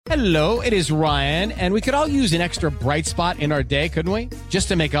Hello, it is Ryan, and we could all use an extra bright spot in our day, couldn't we? Just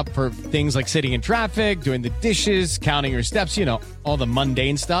to make up for things like sitting in traffic, doing the dishes, counting your steps, you know, all the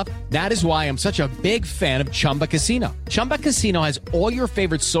mundane stuff. That is why I'm such a big fan of Chumba Casino. Chumba Casino has all your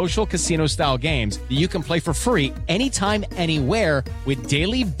favorite social casino-style games that you can play for free anytime, anywhere with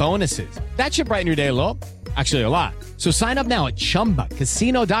daily bonuses. That should brighten your day a little. Actually, a lot. So sign up now at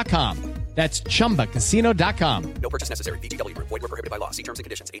ChumbaCasino.com. That's ChumbaCasino.com. No purchase necessary. VGW Group. Void where prohibited by law. See terms and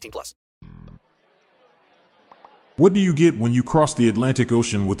conditions. 18+. What do you get when you cross the Atlantic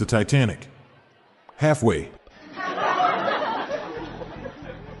Ocean with the Titanic? Halfway.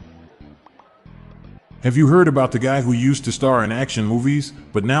 Have you heard about the guy who used to star in action movies,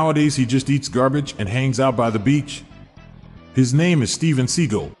 but nowadays he just eats garbage and hangs out by the beach? His name is Steven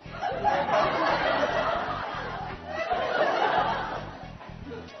Seagal.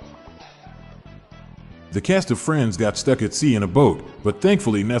 The cast of Friends got stuck at sea in a boat, but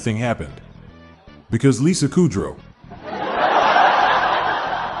thankfully nothing happened. Because Lisa Kudrow.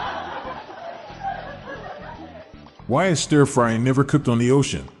 Why is stir frying never cooked on the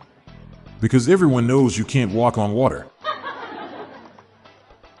ocean? Because everyone knows you can't walk on water.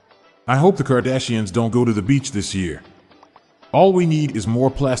 I hope the Kardashians don't go to the beach this year. All we need is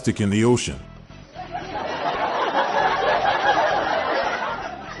more plastic in the ocean.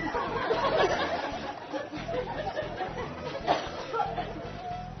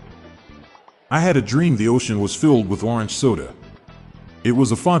 I had a dream the ocean was filled with orange soda. It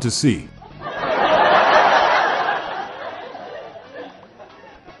was a fantasy.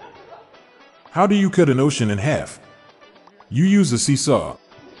 How do you cut an ocean in half? You use a seesaw.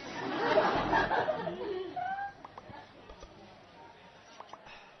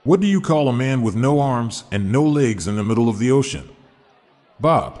 What do you call a man with no arms and no legs in the middle of the ocean?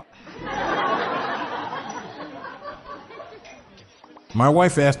 Bob. My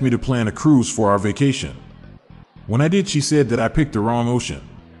wife asked me to plan a cruise for our vacation. When I did, she said that I picked the wrong ocean.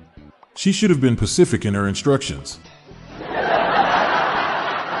 She should have been Pacific in her instructions.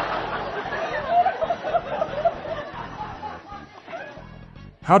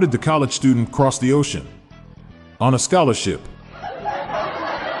 How did the college student cross the ocean? On a scholarship.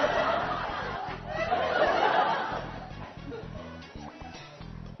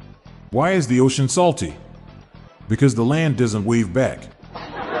 Why is the ocean salty? Because the land doesn't wave back.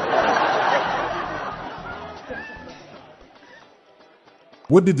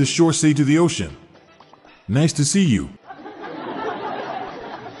 What did the shore say to the ocean? Nice to see you.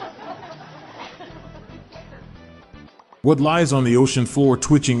 What lies on the ocean floor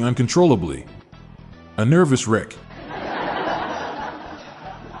twitching uncontrollably? A nervous wreck.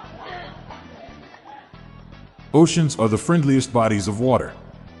 Oceans are the friendliest bodies of water.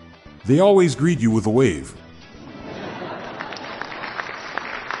 They always greet you with a wave.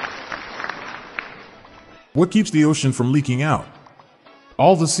 What keeps the ocean from leaking out?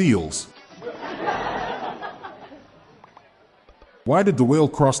 All the seals. Why did the whale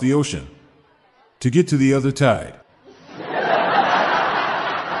cross the ocean? To get to the other tide.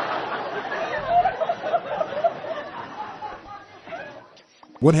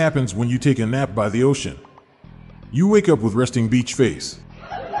 What happens when you take a nap by the ocean? You wake up with resting beach face.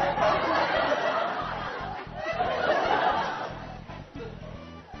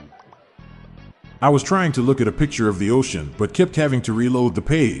 I was trying to look at a picture of the ocean, but kept having to reload the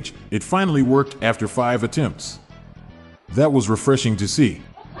page. It finally worked after 5 attempts. That was refreshing to see.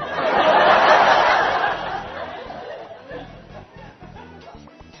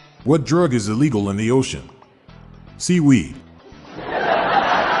 What drug is illegal in the ocean? Seaweed.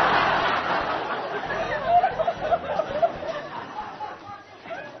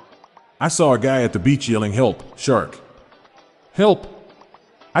 I saw a guy at the beach yelling, "Help, shark! Help!"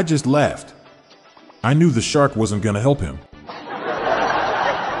 I just laughed. I knew the shark wasn't going to help him.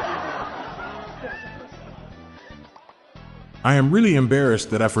 I am really embarrassed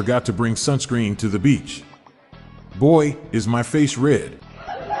that I forgot to bring sunscreen to the beach. Boy, is my face red.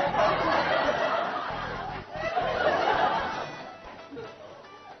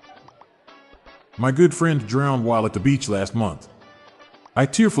 My good friend drowned while at the beach last month. I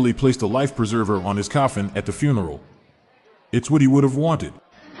tearfully placed a life preserver on his coffin at the funeral. It's what he would have wanted.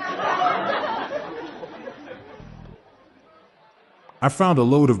 I found a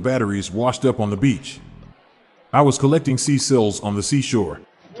load of batteries washed up on the beach. I was collecting sea cells on the seashore.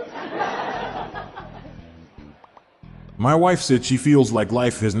 My wife said she feels like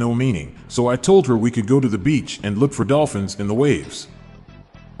life has no meaning, so I told her we could go to the beach and look for dolphins in the waves.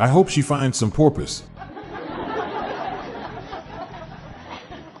 I hope she finds some porpoise.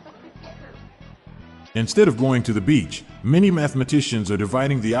 Instead of going to the beach, many mathematicians are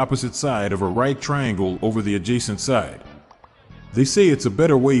dividing the opposite side of a right triangle over the adjacent side. They say it's a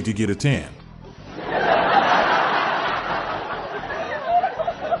better way to get a tan.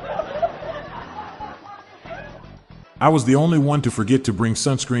 I was the only one to forget to bring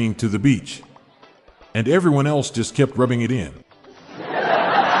sunscreen to the beach, and everyone else just kept rubbing it in.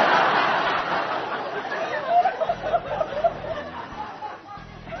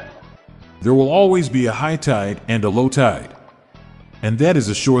 There will always be a high tide and a low tide, and that is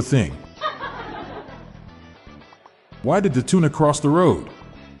a sure thing. Why did the tuna cross the road?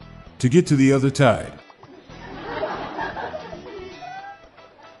 To get to the other tide.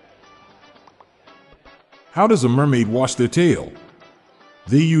 How does a mermaid wash their tail?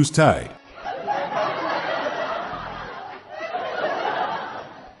 They use Tide.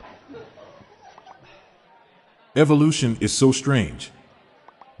 Evolution is so strange.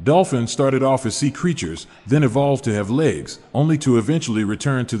 Dolphins started off as sea creatures, then evolved to have legs, only to eventually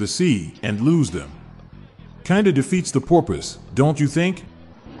return to the sea and lose them. Kinda defeats the purpose, don't you think?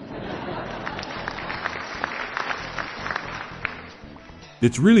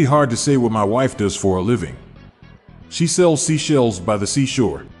 It's really hard to say what my wife does for a living. She sells seashells by the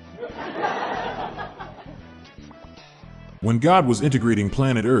seashore. When God was integrating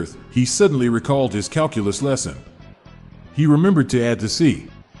planet Earth, he suddenly recalled his calculus lesson. He remembered to add the sea.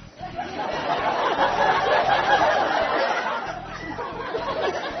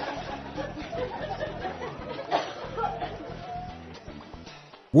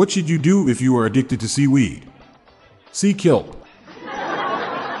 What should you do if you are addicted to seaweed? Sea kelp.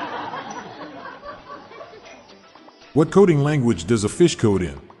 What coding language does a fish code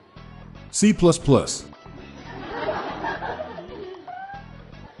in? C++.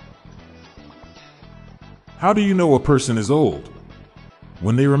 How do you know a person is old?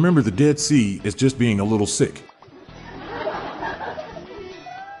 When they remember the Dead Sea as just being a little sick.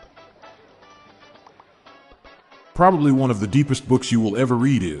 Probably one of the deepest books you will ever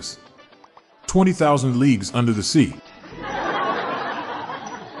read is 20,000 Leagues Under the Sea.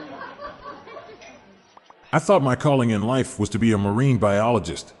 I thought my calling in life was to be a marine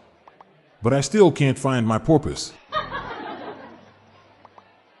biologist, but I still can't find my purpose.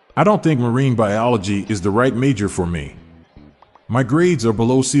 I don't think marine biology is the right major for me. My grades are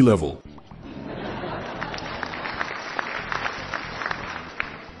below sea level.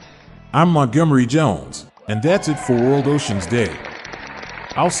 I'm Montgomery Jones, and that's it for World Oceans Day.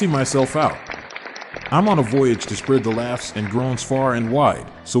 I'll see myself out. I'm on a voyage to spread the laughs and groans far and wide,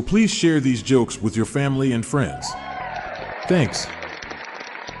 so please share these jokes with your family and friends. Thanks.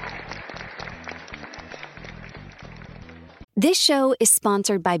 This show is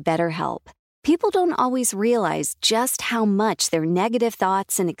sponsored by BetterHelp. People don't always realize just how much their negative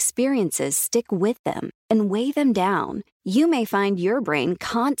thoughts and experiences stick with them and weigh them down. You may find your brain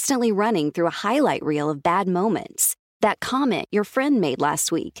constantly running through a highlight reel of bad moments. That comment your friend made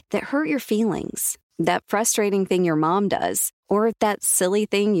last week that hurt your feelings. That frustrating thing your mom does. Or that silly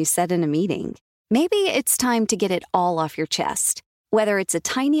thing you said in a meeting. Maybe it's time to get it all off your chest. Whether it's a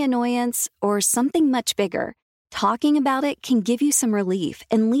tiny annoyance or something much bigger, talking about it can give you some relief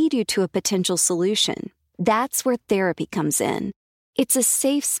and lead you to a potential solution. That's where therapy comes in. It's a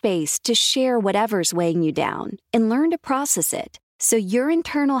safe space to share whatever's weighing you down and learn to process it so your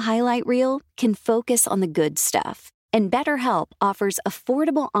internal highlight reel can focus on the good stuff. And BetterHelp offers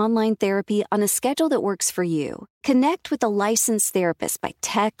affordable online therapy on a schedule that works for you. Connect with a licensed therapist by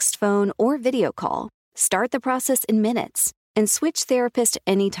text, phone, or video call. Start the process in minutes and switch therapist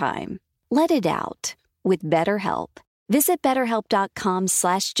anytime. Let it out with BetterHelp. Visit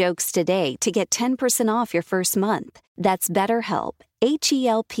BetterHelp.com/jokes today to get 10% off your first month. That's BetterHelp,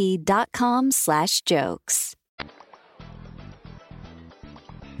 HELP.com/jokes.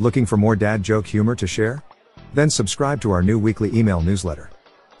 Looking for more dad joke humor to share? Then subscribe to our new weekly email newsletter.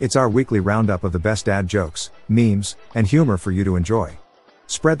 It's our weekly roundup of the best dad jokes, memes, and humor for you to enjoy.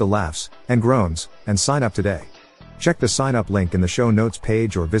 Spread the laughs and groans and sign up today. Check the sign up link in the show notes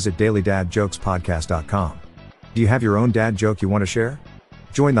page or visit dailydadjokespodcast.com. Do you have your own dad joke you want to share?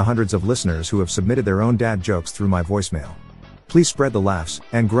 Join the hundreds of listeners who have submitted their own dad jokes through my voicemail. Please spread the laughs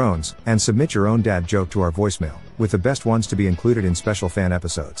and groans and submit your own dad joke to our voicemail, with the best ones to be included in special fan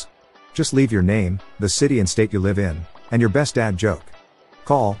episodes. Just leave your name, the city and state you live in, and your best dad joke.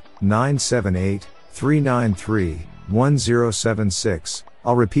 Call 978-393-1076.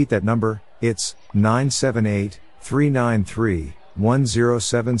 I'll repeat that number, it's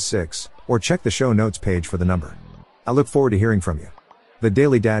 978-393-1076, or check the show notes page for the number. I look forward to hearing from you. The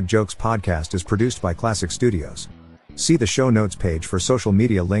Daily Dad Jokes podcast is produced by Classic Studios. See the show notes page for social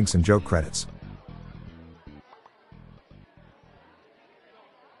media links and joke credits.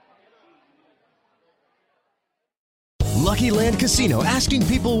 Lucky Land Casino, asking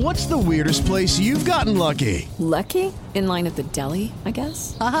people, what's the weirdest place you've gotten lucky? Lucky? In line at the deli, I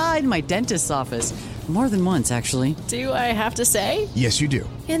guess? Aha, in my dentist's office. More than once, actually. Do I have to say? Yes, you do.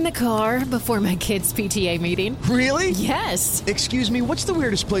 In the car before my kids' PTA meeting. Really? Yes. Excuse me, what's the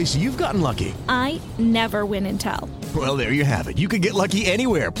weirdest place you've gotten lucky? I never win and tell. Well, there you have it. You can get lucky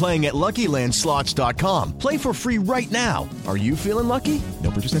anywhere, playing at LuckyLandSlots.com. Play for free right now. Are you feeling lucky?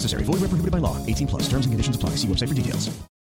 No purchase necessary. Void where prohibited by law. 18+. Terms and conditions apply. See website for details.